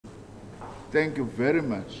thank you very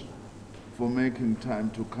much for making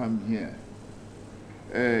time to come here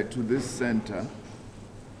to this center.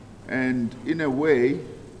 And in a way,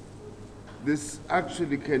 this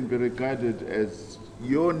actually can be regarded as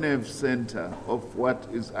your nerve center of what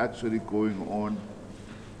is actually going on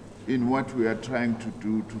in what we are trying to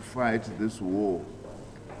do to fight this war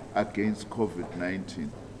against COVID-19.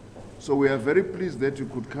 So we are very pleased that you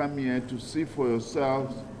could come here to see for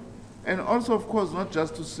yourselves, and also, of course, not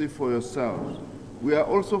just to see for yourselves. We are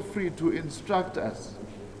also free to instruct us.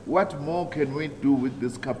 What more can we do with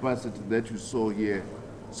this capacity that you saw here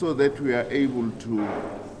so that we are able to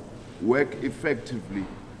work effectively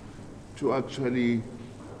to actually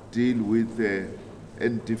deal with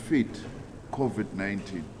and defeat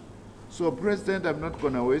COVID-19. So, President, I'm not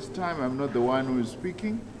going to waste time. I'm not the one who is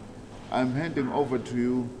speaking. I'm handing over to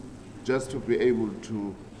you just to be able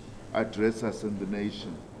to address us and the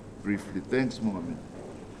nation briefly. Thanks, Mohammed.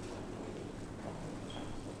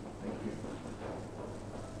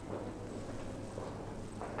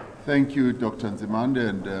 Thank you, Dr. Nzimande,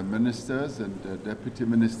 and ministers and deputy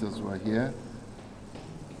ministers who are here.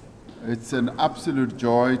 It's an absolute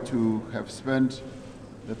joy to have spent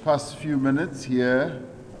the past few minutes here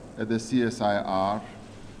at the CSIR,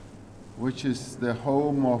 which is the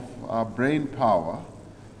home of our brain power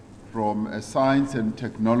from a science and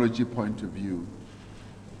technology point of view.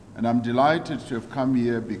 And I'm delighted to have come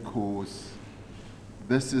here because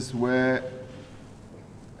this is where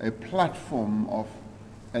a platform of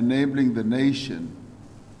enabling the nation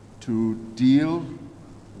to deal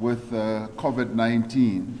with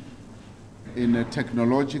COVID-19 in a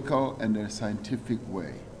technological and a scientific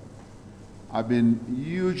way. I've been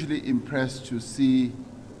hugely impressed to see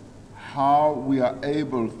how we are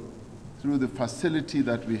able, through the facility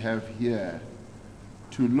that we have here,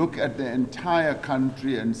 to look at the entire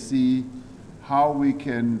country and see how we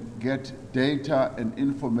can get data and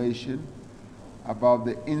information about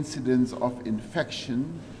the incidence of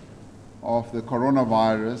infection of the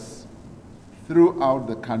coronavirus throughout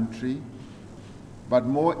the country, but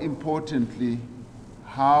more importantly,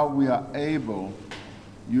 how we are able,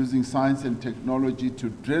 using science and technology, to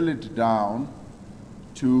drill it down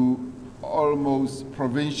to almost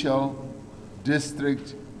provincial,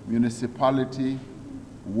 district, municipality,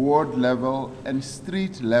 ward level, and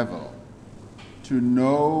street level, to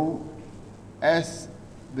know, as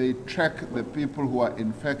they track the people who are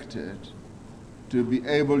infected, to be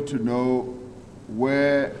able to know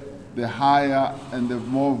where the higher and the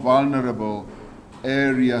more vulnerable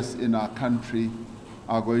areas in our country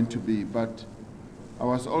are going to be. But I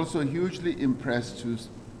was also hugely impressed to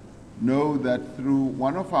know that through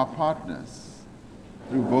one of our partners,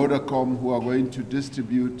 through Vodacom, who are going to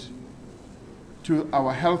distribute to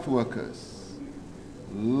our health workers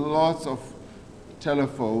lots of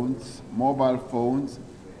telephones, mobile phones,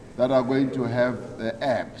 that are going to have the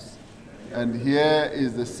apps. And here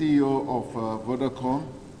is the CEO of Vodacom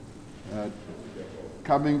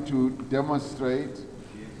coming to demonstrate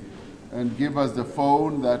and give us the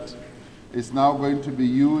phone that is now going to be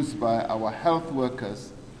used by our health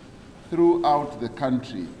workers throughout the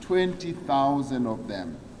country. 20,000 of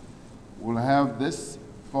them will have this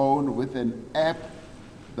phone with an app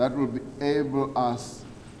that will enable us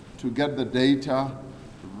to get the data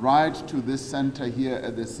right to this center here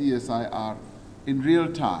at the CSIR in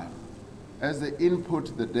real time. As they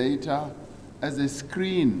input the data, as they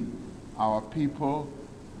screen our people,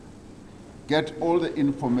 get all the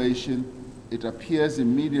information, it appears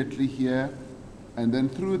immediately here, and then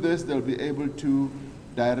through this they'll be able to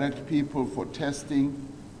direct people for testing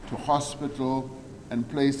to hospital and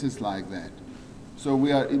places like that. So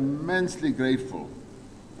we are immensely grateful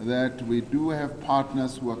that we do have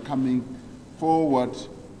partners who are coming forward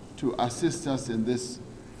to assist us in this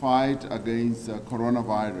fight against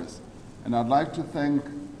coronavirus. And I'd like to thank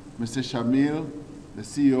Mr. Shamil, the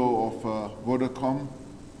CEO of Vodacom,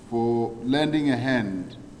 for lending a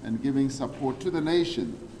hand and giving support to the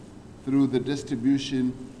nation through the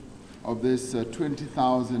distribution of this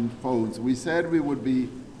 20,000 phones. We said we would be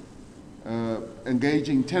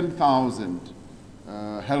engaging 10,000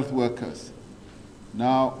 health workers.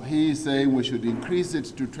 Now he is saying we should increase it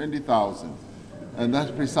to 20,000. And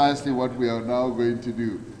that's precisely what we are now going to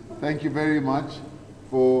do. Thank you very much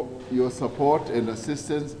for your support and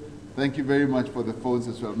assistance. Thank you very much for the phones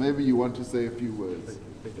as well. Maybe you want to say a few words.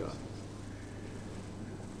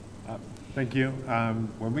 Thank you.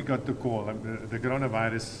 When we got the call, the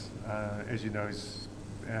coronavirus, as you know,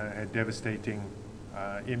 had devastating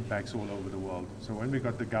impacts all over the world. So when we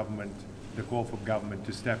got the call from government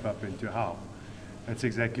to step up and to help, that's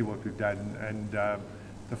exactly what we've done.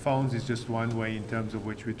 And the phones is just one way in terms of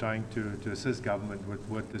which we're trying to assist government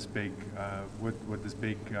with this big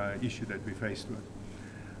issue that we're faced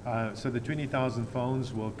with. So the 20,000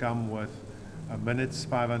 phones will come with minutes,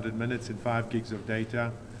 500 minutes and 5 gigs of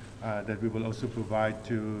data that we will also provide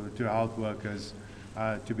to health workers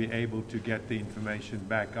to be able to get the information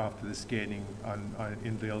back after the scanning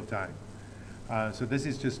in real time. So this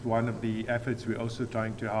is just one of the efforts. We're also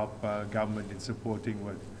trying to help government in supporting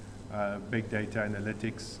with big data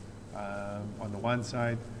analytics on the one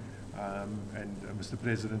side, and Mr.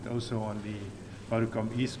 President, also on the Vodacom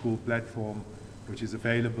eSchool platform, which is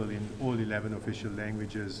available in all 11 official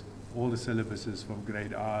languages. All the syllabuses from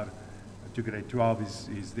grade R to grade 12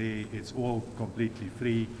 is there. It's all completely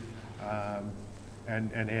free,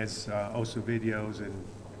 and has also videos and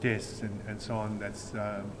tests and so on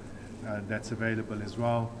that's available as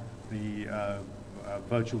well. The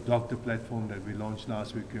virtual doctor platform that we launched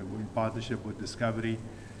last week in partnership with Discovery,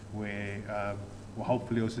 where will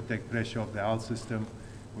hopefully also take pressure off the health system,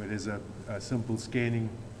 where there's a simple scanning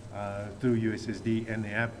through USSD and the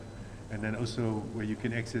app, and then also where you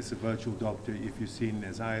can access a virtual doctor if you're seen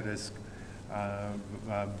as high risk.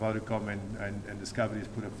 Vodacom and Discovery has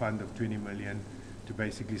put a fund of 20 million to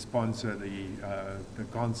basically sponsor the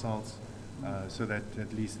consults, so that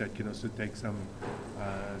at least that can also take some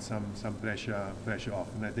pressure off.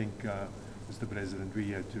 And I think, Mr. President, we're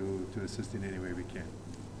here to assist in any way we can.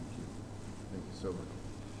 Thank you so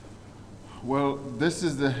much. Well, this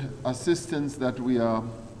is the assistance that we are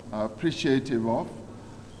appreciative of,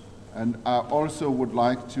 and I also would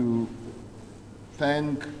like to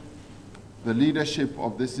thank the leadership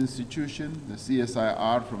of this institution, the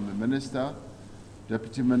CSIR, from the Minister,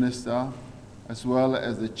 Deputy Minister, as well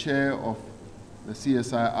as the Chair of the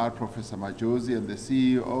CSIR, Professor Majosi, and the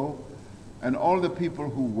CEO, and all the people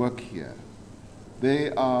who work here.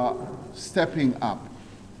 They are stepping up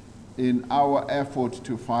in our effort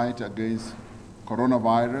to fight against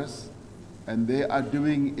coronavirus, and they are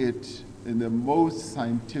doing it in the most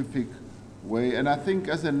scientific way. And I think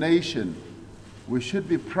as a nation, we should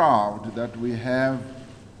be proud that we have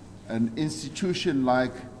an institution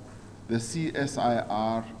like the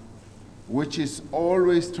CSIR, which is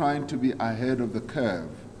always trying to be ahead of the curve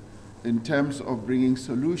in terms of bringing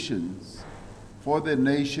solutions for the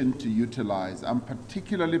nation to utilize. I'm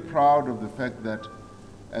particularly proud of the fact that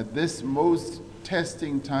at this most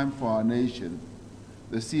testing time for our nation,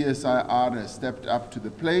 the CSIR has stepped up to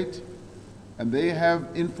the plate, and they have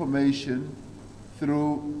information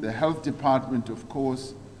through the health department, of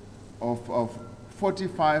course, of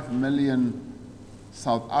 45 million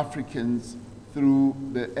South Africans through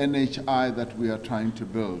the NHI that we are trying to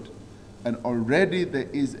build. And already there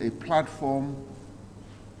is a platform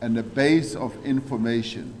and a base of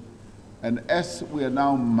information. And as we are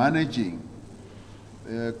now managing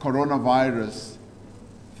coronavirus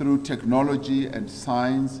through technology and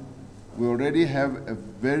science, we already have a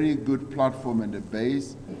very good platform and a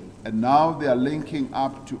base. And now they are linking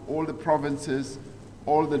up to all the provinces,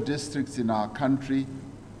 all the districts in our country,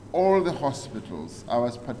 all the hospitals. I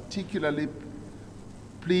was particularly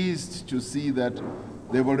pleased to see that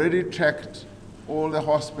they've already tracked all the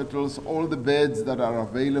hospitals, all the beds that are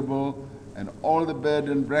available, and all the bed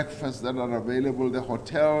and breakfasts that are available, the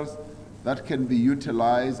hotels that can be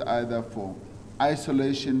utilized either for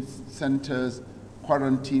isolation centers,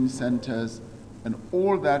 quarantine centers, and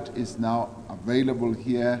all that is now available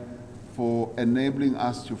here for enabling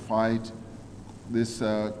us to fight this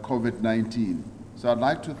COVID-19. So I'd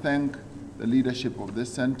like to thank the leadership of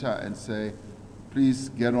this center and say, please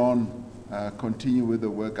get on, continue with the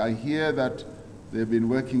work. I hear that they've been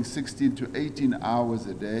working 16 to 18 hours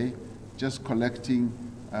a day, just collecting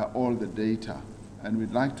all the data. And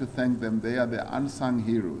we'd like to thank them. They are the unsung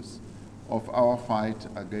heroes of our fight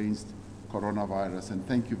against coronavirus. And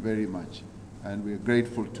thank you very much. And we're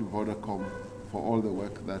grateful to Vodacom for all the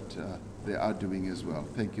work that they are doing as well.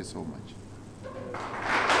 Thank you so much.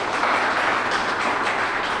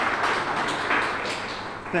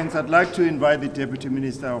 Thanks. I'd like to invite the Deputy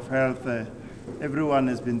Minister of Health. Everyone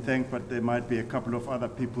has been thanked, but there might be a couple of other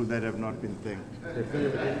people that have not been thanked.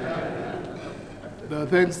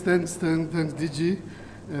 Thanks, DG.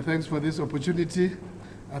 Thanks for this opportunity.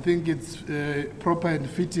 I think it's proper and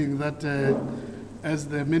fitting that as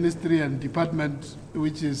the ministry and department,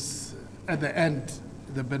 which is at the end,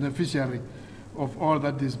 the beneficiary of all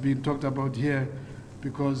that is being talked about here,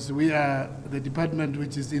 because we are the department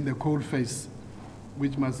which is in the coal face,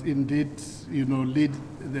 which must indeed, lead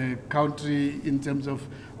the country in terms of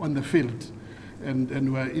on the field.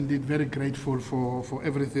 And we're indeed very grateful for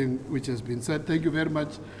everything which has been said. Thank you very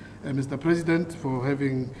much, Mr. President, for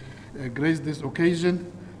having graced this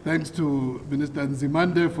occasion. Thanks to Minister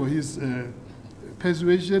Nzimande for his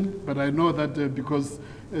persuasion, but I know that because,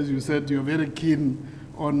 as you said, you're very keen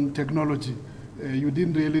on technology. You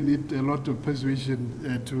didn't really need a lot of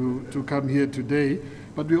persuasion to come here today.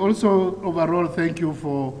 But we also overall thank you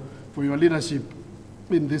for your leadership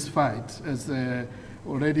in this fight, as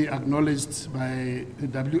already acknowledged by the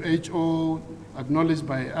WHO, acknowledged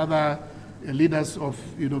by other leaders of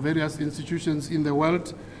various institutions in the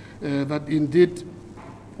world, that indeed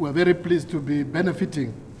we're very pleased to be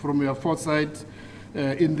benefiting from your foresight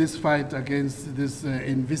in this fight against this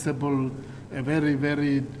invisible, very,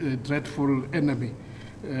 very dreadful enemy.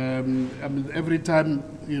 I mean, every time,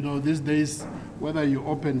 these days, whether you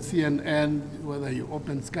open CNN, whether you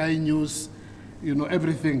open Sky News,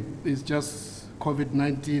 everything is just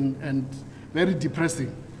COVID-19 and very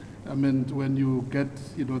depressing. I mean, when you get,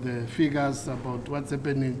 the figures about what's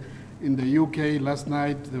happening in the UK last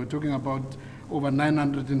night, they were talking about over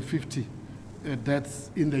 950 deaths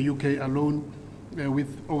in the UK alone,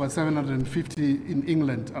 with over 750 in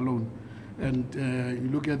England alone. And you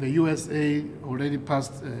look at the USA, already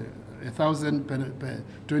passed 1,000 per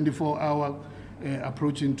 24-hour,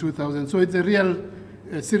 approaching 2,000. So it's a real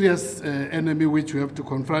serious enemy which we have to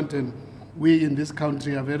confront, and we in this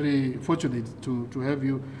country are very fortunate to have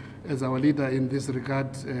you as our leader in this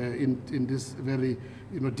regard, in this very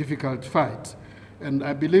difficult fight. And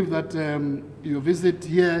I believe that your visit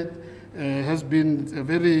here has been a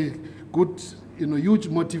very good, huge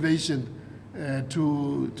motivation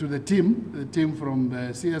to the team from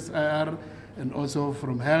CSIR and also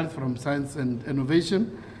from health, from science and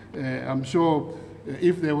innovation. I'm sure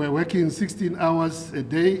if they were working 16 hours a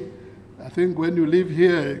day, I think when you leave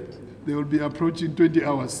here, they will be approaching 20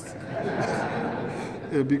 hours.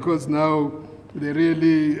 Because now they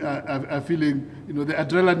really are feeling, the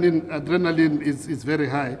adrenaline is very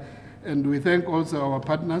high. And we thank also our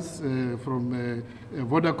partners from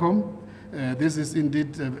Vodacom. This is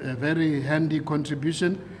indeed a very handy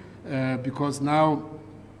contribution because now,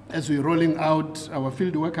 as we're rolling out our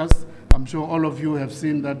field workers, I'm sure all of you have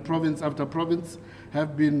seen that province after province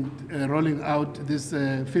have been rolling out these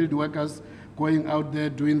field workers, going out there,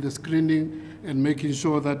 doing the screening and making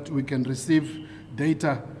sure that we can receive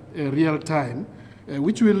data real time,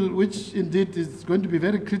 which indeed is going to be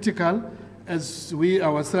very critical as we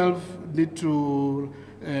ourselves need to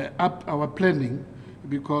up our planning,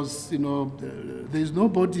 because there is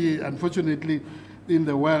nobody, unfortunately, in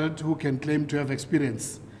the world who can claim to have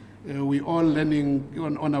experience. We're all learning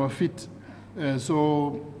on our feet.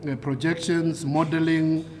 So projections,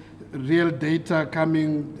 modeling, real data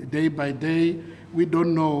coming day by day. We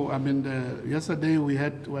don't know. I mean, yesterday we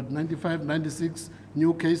had, 95, 96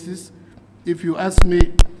 new cases. If you ask me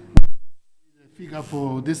the figure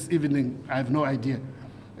for this evening, I have no idea.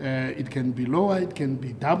 It can be lower, it can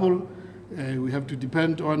be double. We have to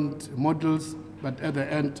depend on models, but at the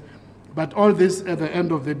end, all this at the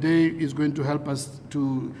end of the day is going to help us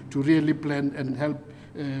to really plan and help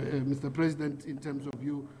Mr. President in terms of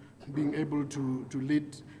you being able to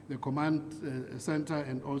lead the command center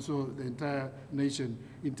and also the entire nation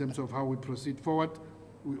in terms of how we proceed forward.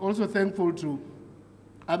 We're also thankful to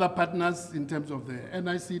other partners in terms of the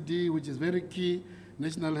NICD, which is very key,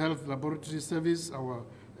 National Health Laboratory Service, our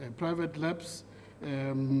private labs,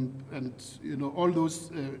 and all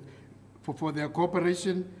those for their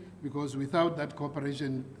cooperation, because without that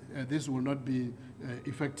cooperation, this will not be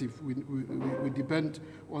effective. We depend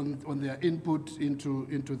on their input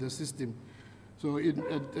into the system. So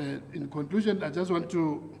in conclusion, I just want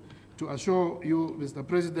to assure you, Mr.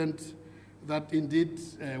 President, that indeed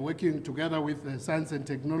working together with science and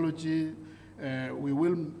technology, we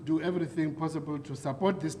will do everything possible to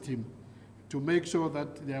support this team to make sure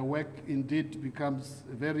that their work indeed becomes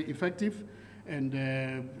very effective, and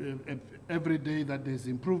every day that there's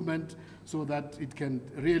improvement, so that it can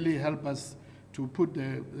really help us to put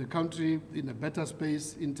the country in a better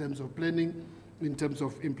space in terms of planning, in terms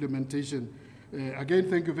of implementation. Again,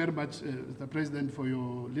 thank you very much, Mr. President, for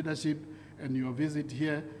your leadership and your visit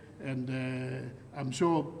here. And I'm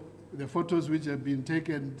sure the photos which have been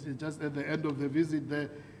taken just at the end of the visit there,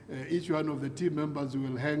 each one of the team members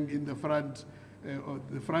will hang in the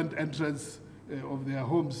front entrance of their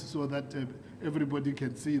homes, so that everybody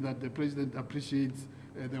can see that the President appreciates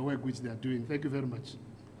the work which they are doing. Thank you very much.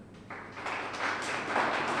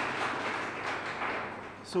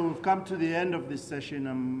 So we've come to the end of this session.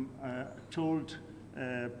 I'm told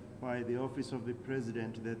by the Office of the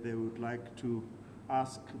President that they would like to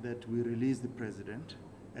ask that we release the President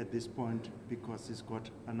at this point because he's got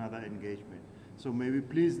another engagement. So may we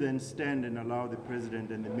please then stand and allow the President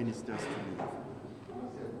and the ministers to leave.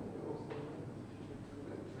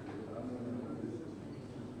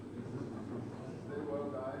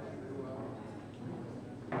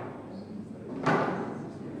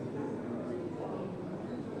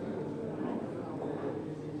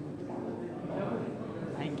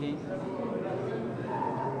 case.